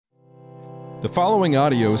The following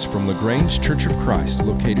audio is from LaGrange Church of Christ,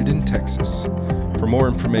 located in Texas. For more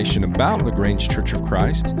information about LaGrange Church of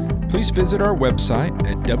Christ, please visit our website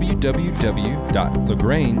at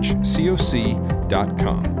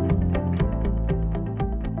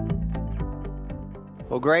www.lagrangecoc.com.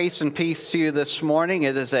 Well, grace and peace to you this morning.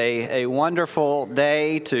 It is a wonderful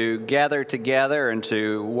day to gather together and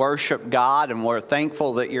to worship God, and we're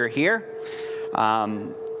thankful that you're here.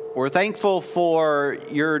 We're thankful for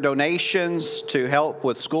your donations to help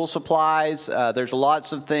with school supplies. There's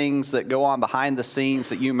lots of things that go on behind the scenes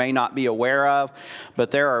that you may not be aware of,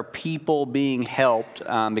 but there are people being helped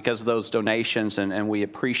because of those donations, and we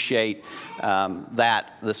appreciate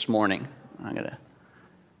that this morning. I'm going to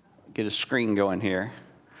get a screen going here.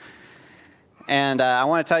 And I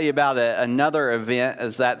want to tell you about another event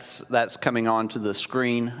as that's coming onto the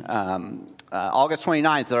screen. August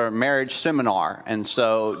 29th, our marriage seminar. And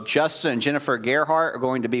so Justin and Jennifer Gerhardt are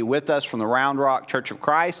going to be with us from the Round Rock Church of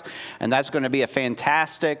Christ. And that's going to be a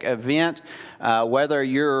fantastic event. Whether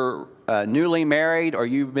you're newly married or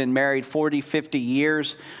you've been married 40, 50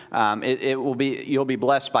 years, you'll be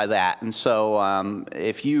blessed by that. And so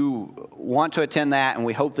if you want to attend that, and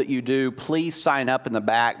we hope that you do, please sign up in the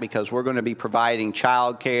back, because we're going to be providing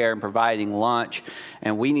childcare and providing lunch.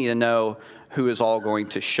 And we need to know who is all going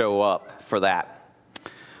to show up for that.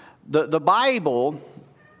 The Bible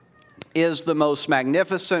is the most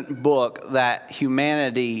magnificent book that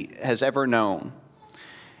humanity has ever known.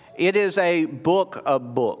 It is a book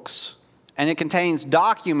of books, and it contains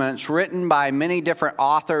documents written by many different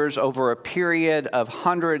authors over a period of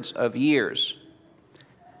hundreds of years.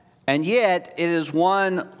 And yet, it is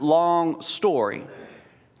one long story.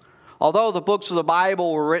 Although the books of the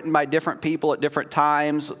Bible were written by different people at different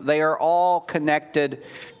times, they are all connected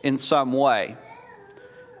in some way.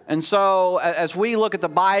 And so, as we look at the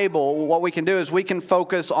Bible, what we can do is we can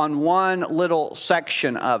focus on one little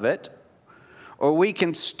section of it, or we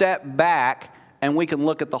can step back and we can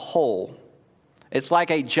look at the whole. It's like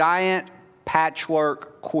a giant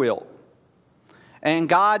patchwork quilt. And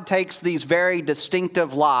God takes these very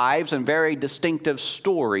distinctive lives and very distinctive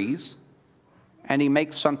stories, and He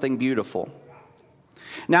makes something beautiful.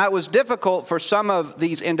 Now, it was difficult for some of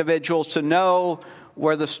these individuals to know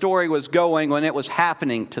where the story was going when it was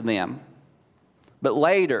happening to them. But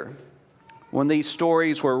later, when these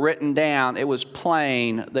stories were written down, it was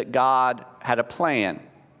plain that God had a plan.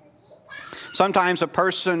 Sometimes a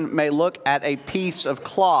person may look at a piece of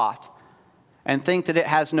cloth and think that it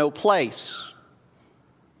has no place.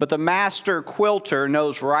 But the master quilter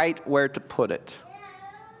knows right where to put it.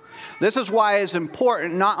 This is why it's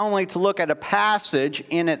important not only to look at a passage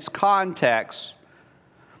in its context,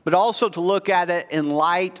 but also to look at it in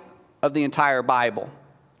light of the entire Bible.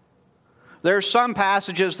 There are some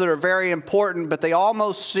passages that are very important, but they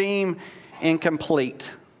almost seem incomplete.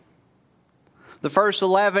 The first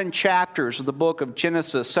 11 chapters of the book of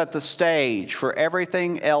Genesis set the stage for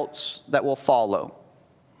everything else that will follow.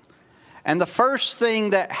 And the first thing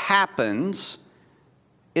that happens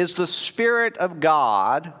is the Spirit of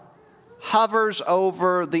God hovers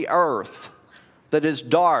over the earth that is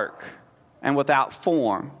dark and without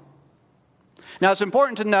form. Now, it's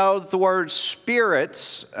important to know that the words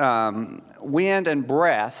spirits, wind, and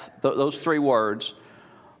breath, those three words,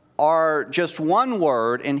 are just one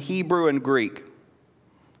word in Hebrew and Greek.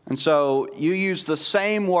 And so you use the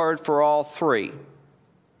same word for all three.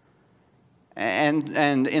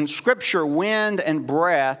 And in Scripture, wind and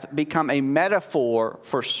breath become a metaphor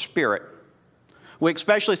for spirit. We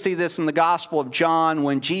especially see this in the Gospel of John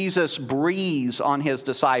when Jesus breathes on His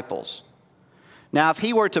disciples. Now, if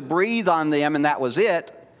He were to breathe on them and that was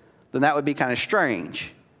it, then that would be kind of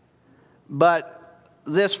strange. But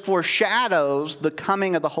this foreshadows the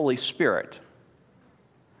coming of the Holy Spirit.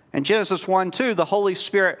 In Genesis 1:2, the Holy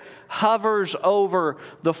Spirit hovers over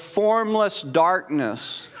the formless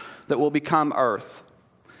darkness that will become earth.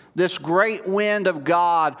 This great wind of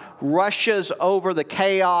God rushes over the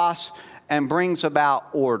chaos and brings about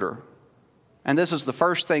order. And this is the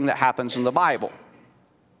first thing that happens in the Bible.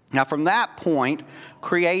 Now, from that point,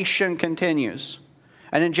 creation continues.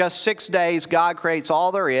 And in just 6 days, God creates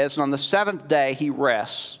all there is, and on the seventh day, He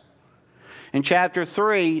rests. In chapter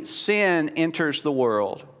 3, sin enters the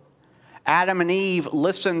world. Adam and Eve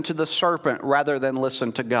listen to the serpent rather than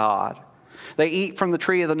listen to God. They eat from the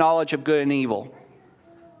tree of the knowledge of good and evil.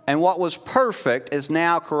 And what was perfect is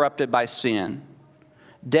now corrupted by sin.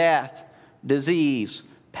 Death, disease,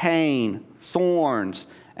 pain, thorns,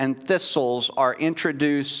 and thistles are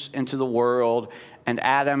introduced into the world, and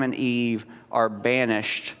Adam and Eve are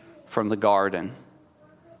banished from the garden.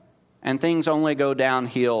 And things only go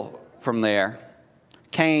downhill from there.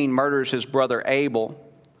 Cain murders his brother Abel.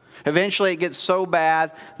 Eventually, it gets so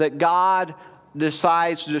bad that God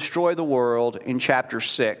decides to destroy the world in chapter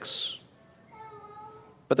 6.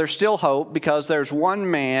 But there's still hope because there's one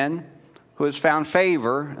man who has found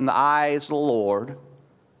favor in the eyes of the Lord,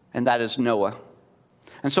 and that is Noah.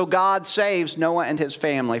 And so God saves Noah and his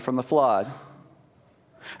family from the flood.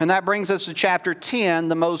 And that brings us to chapter 10,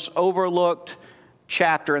 the most overlooked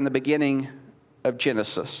chapter in the beginning of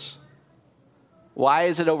Genesis. Why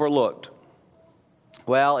is it overlooked?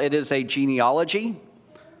 Well, it is a genealogy,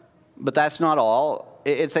 but that's not all.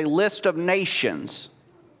 It's a list of nations.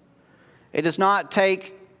 It does not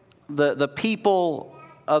take the people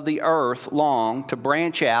of the earth long to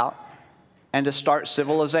branch out and to start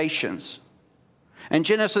civilizations. And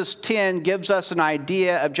Genesis 10 gives us an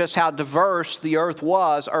idea of just how diverse the earth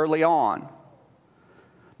was early on.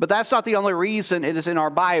 But that's not the only reason it is in our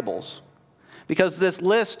Bibles. Because this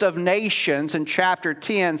list of nations in chapter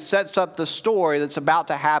 10 sets up the story that's about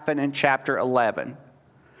to happen in chapter 11.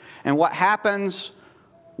 And what happens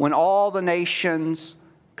when all the nations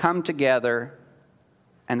come together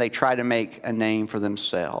and they try to make a name for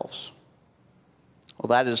themselves. Well,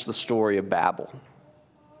 that is the story of Babel.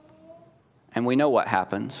 And we know what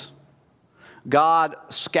happens. God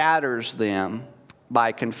scatters them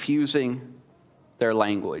by confusing their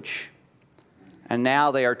language. And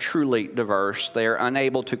now they are truly diverse. They are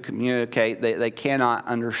unable to communicate. They cannot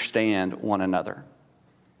understand one another.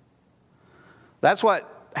 That's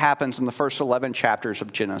what happens in the first 11 chapters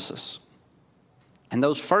of Genesis. And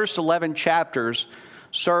those first 11 chapters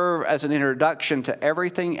serve as an introduction to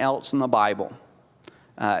everything else in the Bible.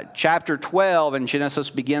 Chapter 12 in Genesis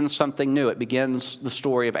begins something new. It begins the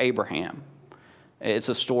story of Abraham. It's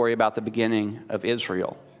a story about the beginning of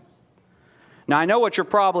Israel. Now, I know what you're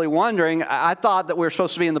probably wondering. I thought that we were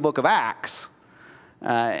supposed to be in the book of Acts.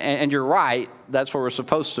 And you're right. That's where we're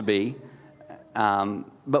supposed to be.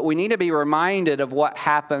 But we need to be reminded of what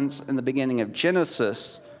happens in the beginning of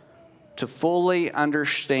Genesis to fully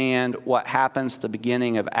understand what happens at the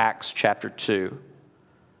beginning of Acts chapter 2.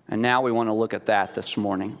 And now we want to look at that this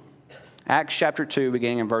morning. Acts chapter 2,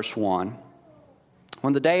 beginning in verse 1.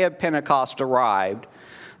 When the day of Pentecost arrived,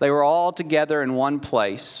 they were all together in one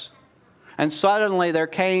place. And suddenly there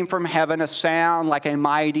came from heaven a sound like a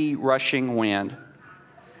mighty rushing wind.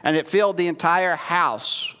 And it filled the entire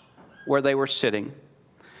house where they were sitting.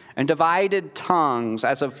 And divided tongues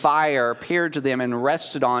as of fire appeared to them and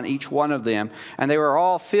rested on each one of them. And they were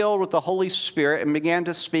all filled with the Holy Spirit and began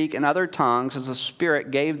to speak in other tongues as the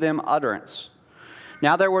Spirit gave them utterance.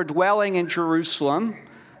 Now there were dwelling in Jerusalem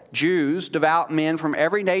Jews, devout men from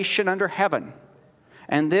every nation under heaven.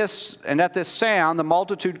 And at this sound the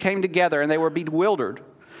multitude came together, and they were bewildered,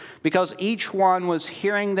 because each one was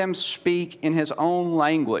hearing them speak in his own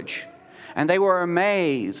language. And they were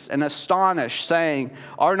amazed and astonished, saying,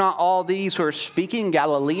 "Are not all these who are speaking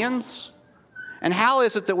Galileans? And how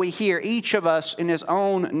is it that we hear each of us in his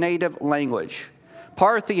own native language?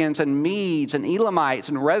 Parthians and Medes and Elamites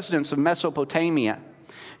and residents of Mesopotamia,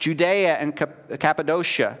 Judea and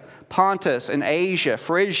Cappadocia, Pontus and Asia,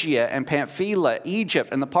 Phrygia and Pamphylia,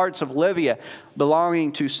 Egypt and the parts of Libya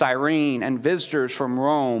belonging to Cyrene, and visitors from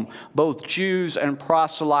Rome, both Jews and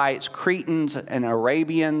proselytes, Cretans and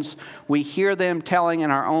Arabians. We hear them telling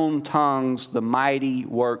in our own tongues the mighty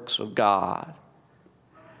works of God."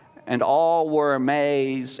 And all were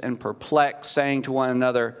amazed and perplexed, saying to one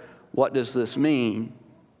another, "What does this mean?"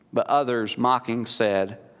 But others, mocking,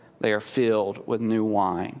 said, "They are filled with new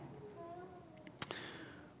wine."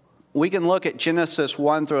 We can look at Genesis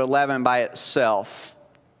 1 through 11 by itself,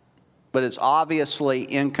 but it's obviously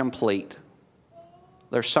incomplete.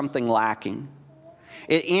 There's something lacking.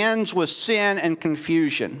 It ends with sin and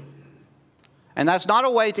confusion. And that's not a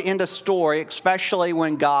way to end a story, especially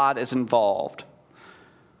when God is involved.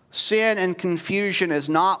 Sin and confusion is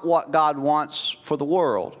not what God wants for the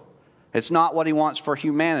world. It's not what he wants for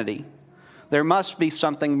humanity. There must be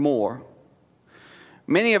something more.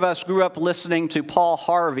 Many of us grew up listening to Paul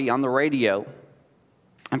Harvey on the radio.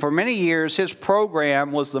 And for many years, his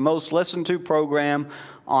program was the most listened to program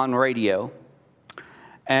on radio.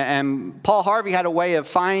 And Paul Harvey had a way of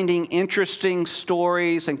finding interesting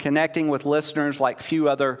stories and connecting with listeners like few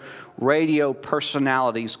other radio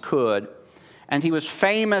personalities could. And he was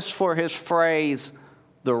famous for his phrase,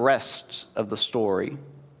 "the rest of the story."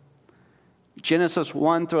 Genesis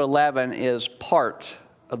 1 through 11 is part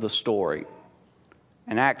of the story.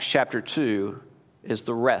 And Acts chapter 2 is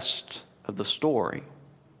the rest of the story.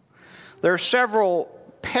 There are several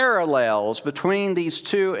parallels between these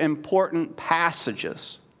two important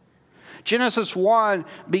passages. Genesis 1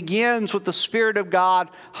 begins with the Spirit of God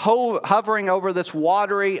hovering over this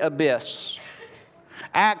watery abyss.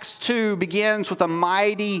 Acts 2 begins with a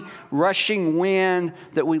mighty rushing wind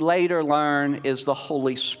that we later learn is the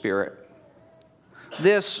Holy Spirit.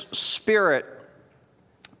 This Spirit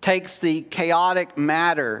takes the chaotic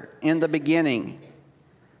matter in the beginning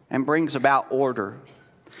and brings about order.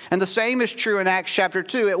 And the same is true in Acts chapter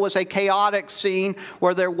 2. It was a chaotic scene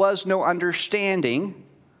where there was no understanding,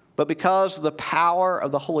 but because of the power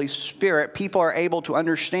of the Holy Spirit, people are able to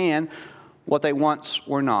understand what they once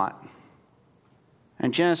were not.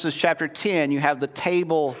 In Genesis chapter 10, you have the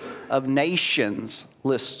table of nations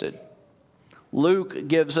listed. Luke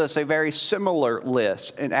gives us a very similar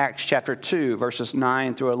list in Acts chapter 2, verses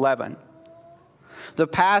 9 through 11. The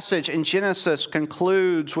passage in Genesis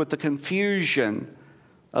concludes with the confusion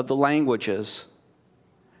of the languages.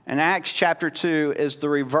 And Acts chapter 2 is the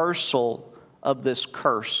reversal of this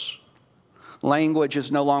curse. Language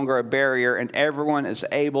is no longer a barrier, and everyone is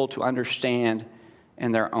able to understand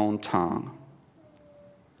in their own tongue.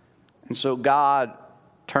 And so God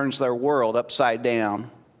turns their world upside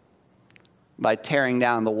down by tearing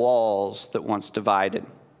down the walls that once divided.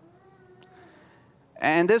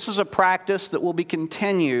 And this is a practice that will be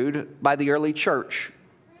continued by the early church.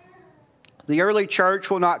 The early church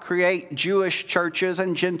will not create Jewish churches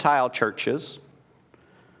and Gentile churches,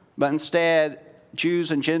 but instead,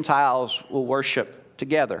 Jews and Gentiles will worship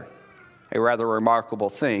together, a rather remarkable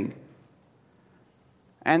thing.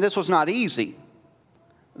 And this was not easy.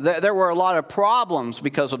 There were a lot of problems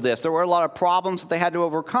because of this. There were a lot of problems that they had to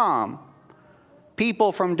overcome.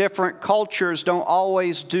 People from different cultures don't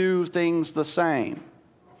always do things the same.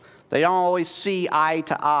 They don't always see eye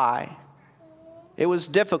to eye. It was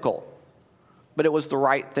difficult, but it was the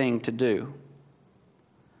right thing to do.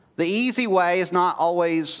 The easy way is not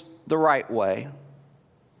always the right way.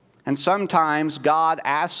 And sometimes God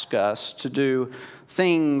asks us to do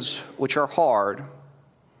things which are hard.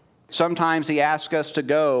 Sometimes He asks us to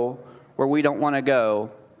go where we don't want to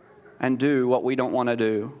go and do what we don't want to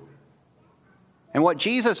do. And what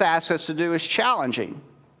Jesus asks us to do is challenging.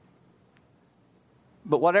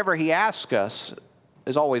 But whatever He asks us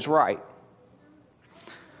is always right.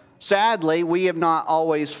 Sadly, we have not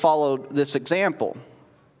always followed this example.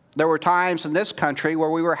 There were times in this country where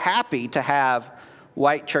we were happy to have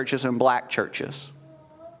white churches and black churches.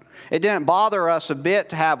 It didn't bother us a bit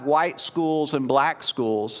to have white schools and black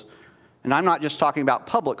schools. And I'm not just talking about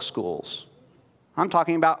public schools. I'm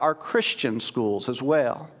talking about our Christian schools as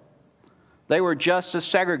well. They were just as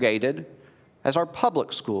segregated as our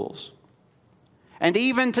public schools. And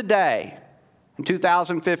even today, in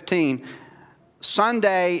 2015,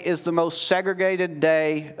 Sunday is the most segregated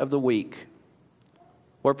day of the week.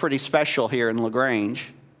 We're pretty special here in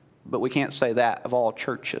LaGrange, but we can't say that of all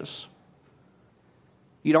churches.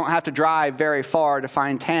 You don't have to drive very far to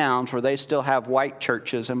find towns where they still have white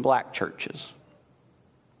churches and black churches.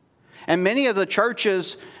 And many of the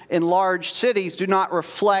churches in large cities do not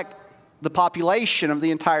reflect the population of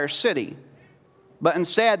the entire city, but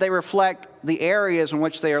instead they reflect the areas in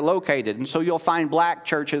which they are located. And so you'll find black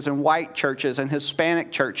churches and white churches and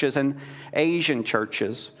Hispanic churches and Asian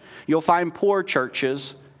churches. You'll find poor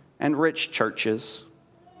churches and rich churches.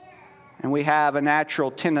 And we have a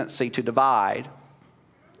natural tendency to divide.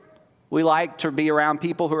 We like to be around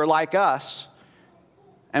people who are like us,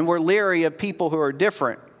 and we're leery of people who are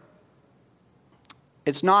different.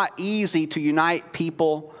 It's not easy to unite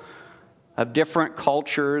people of different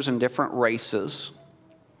cultures and different races,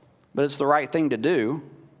 but it's the right thing to do.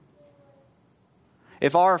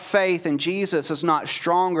 If our faith in Jesus is not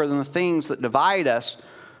stronger than the things that divide us,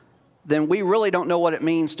 then we really don't know what it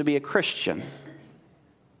means to be a Christian.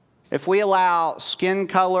 If we allow skin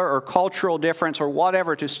color or cultural difference or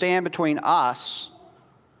whatever to stand between us,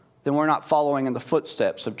 then we're not following in the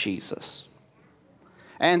footsteps of Jesus.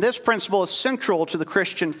 And this principle is central to the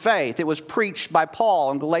Christian faith. It was preached by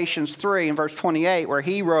Paul in Galatians 3 and verse 28, where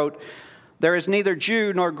he wrote, "There is neither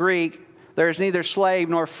Jew nor Greek, there is neither slave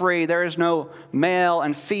nor free, there is no male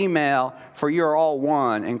and female, for you are all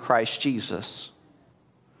one in Christ Jesus."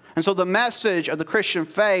 And so the message of the Christian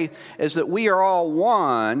faith is that we are all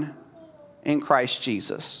one in Christ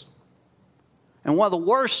Jesus. And one of the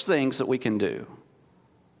worst things that we can do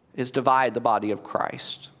is divide the body of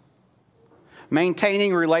Christ.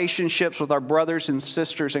 Maintaining relationships with our brothers and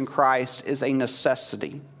sisters in Christ is a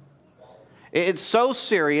necessity. It's so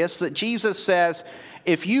serious that Jesus says,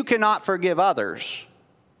 if you cannot forgive others,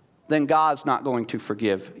 then God's not going to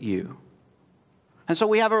forgive you. And so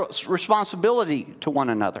we have a responsibility to one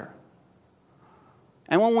another.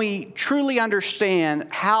 And when we truly understand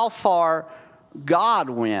how far God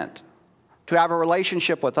went to have a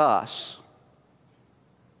relationship with us,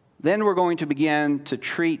 then we're going to begin to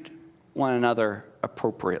treat one another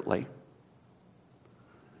appropriately.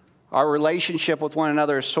 Our relationship with one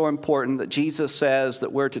another is so important that Jesus says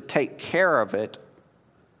that we're to take care of it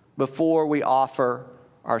before we offer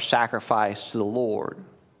our sacrifice to the Lord.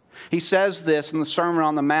 He says this in the Sermon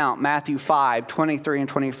on the Mount, Matthew 5:23 and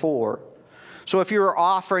 24. So if you are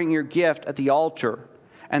offering your gift at the altar,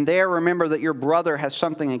 and there remember that your brother has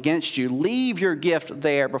something against you, leave your gift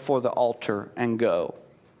there before the altar and go.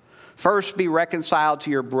 First be reconciled to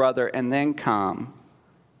your brother, and then come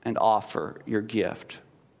and offer your gift.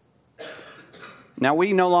 Now,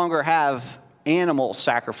 we no longer have animal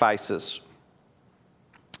sacrifices,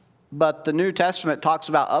 but the New Testament talks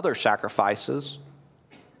about other sacrifices.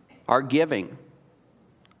 Our giving,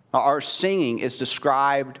 our singing is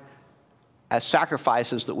described as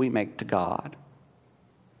sacrifices that we make to God.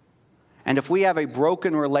 And if we have a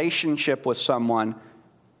broken relationship with someone,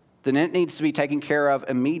 then it needs to be taken care of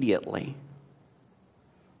immediately.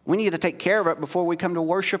 We need to take care of it before we come to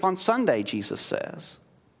worship on Sunday, Jesus says.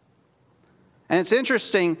 And it's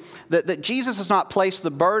interesting that Jesus has not placed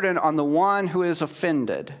the burden on the one who is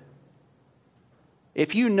offended.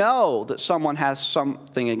 If you know that someone has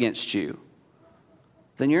something against you,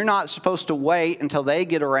 then you're not supposed to wait until they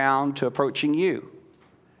get around to approaching you.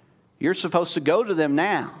 You're supposed to go to them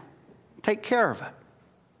now. Take care of it.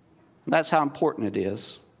 And that's how important it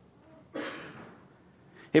is.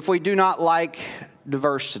 If we do not like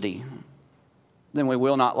diversity, then we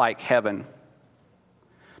will not like heaven.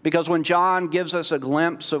 Because when John gives us a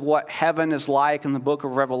glimpse of what heaven is like in the book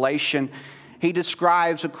of Revelation, he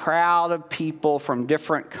describes a crowd of people from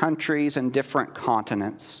different countries and different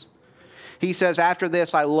continents. He says, after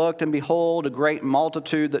this I looked, and behold, a great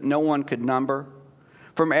multitude that no one could number,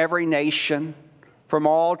 from every nation, from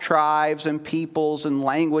all tribes and peoples and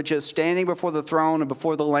languages, standing before the throne and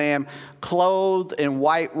before the Lamb, clothed in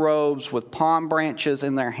white robes with palm branches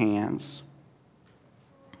in their hands.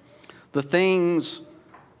 The things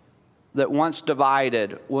that once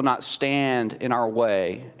divided will not stand in our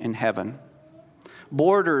way in heaven.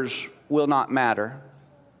 Borders will not matter.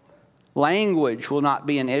 Language will not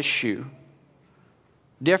be an issue.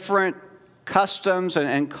 Different customs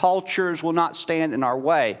and cultures will not stand in our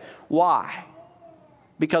way. Why?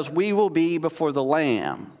 Because we will be before the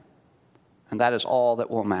Lamb, and that is all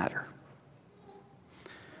that will matter.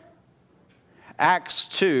 Acts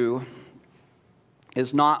 2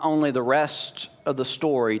 is not only the rest of the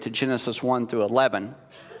story to Genesis 1 through 11.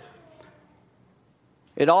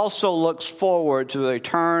 It also looks forward to the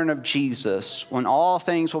return of Jesus, when all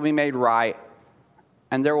things will be made right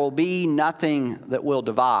and there will be nothing that will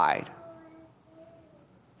divide.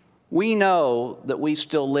 We know that we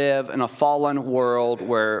still live in a fallen world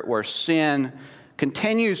where sin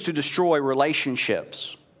continues to destroy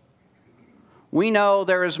relationships. We know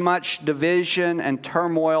there is much division and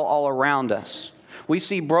turmoil all around us. We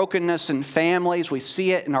see brokenness in families. We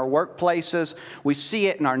see it in our workplaces. We see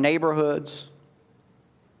it in our neighborhoods.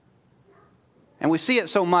 And we see it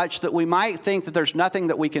so much that we might think that there's nothing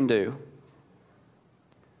that we can do.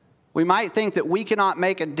 We might think that we cannot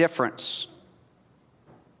make a difference,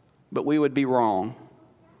 but we would be wrong.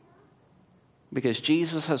 Because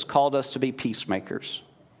Jesus has called us to be peacemakers.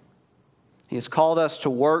 He has called us to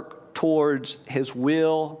work towards His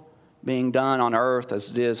will being done on earth as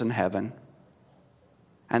it is in heaven.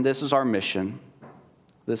 And this is our mission.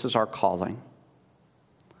 This is our calling.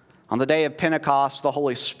 On the day of Pentecost, the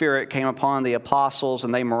Holy Spirit came upon the apostles,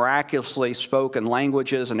 and they miraculously spoke in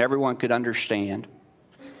languages and everyone could understand.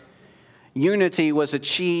 Unity was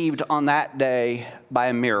achieved on that day by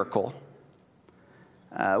a miracle.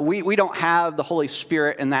 We don't have the Holy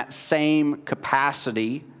Spirit in that same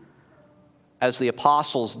capacity as the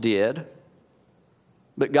apostles did,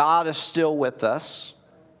 but God is still with us,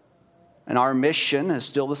 and our mission is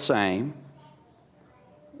still the same.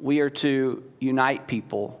 We are to unite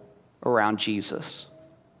people around Jesus.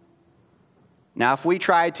 Now, if we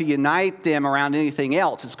try to unite them around anything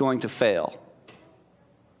else, it's going to fail.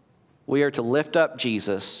 We are to lift up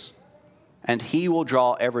Jesus, and He will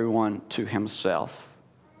draw everyone to Himself.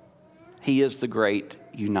 He is the great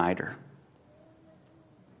uniter.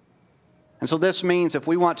 And so this means if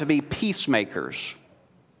we want to be peacemakers,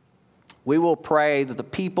 we will pray that the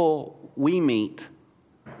people we meet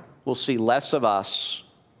will see less of us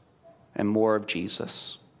and more of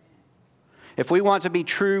Jesus. If we want to be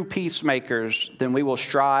true peacemakers, then we will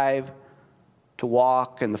strive to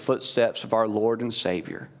walk in the footsteps of our Lord and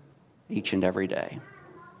Savior each and every day.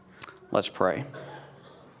 Let's pray.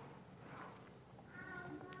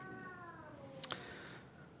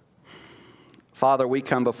 Father, we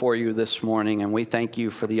come before you this morning and we thank you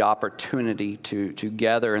for the opportunity to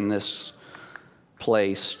gather in this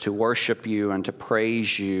place to worship you and to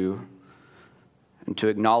praise you and to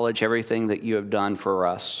acknowledge everything that you have done for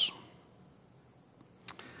us.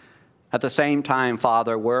 At the same time,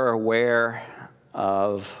 Father, we're aware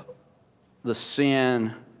of the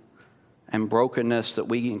sin and brokenness that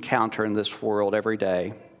we encounter in this world every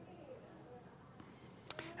day.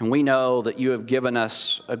 And we know that you have given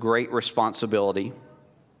us a great responsibility.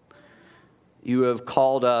 You have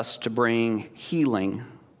called us to bring healing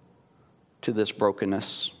to this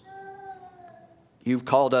brokenness. You've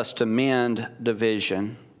called us to mend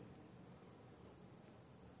division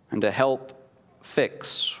and to help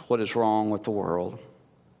fix what is wrong with the world.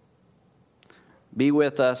 Be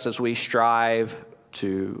with us as we strive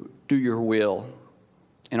to do your will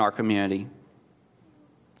in our community,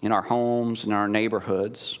 in our homes, in our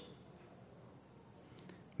neighborhoods.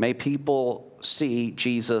 May people see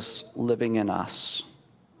Jesus living in us.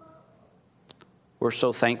 We're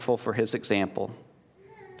so thankful for his example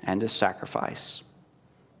and his sacrifice.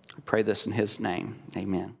 We pray this in his name.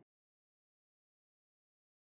 Amen.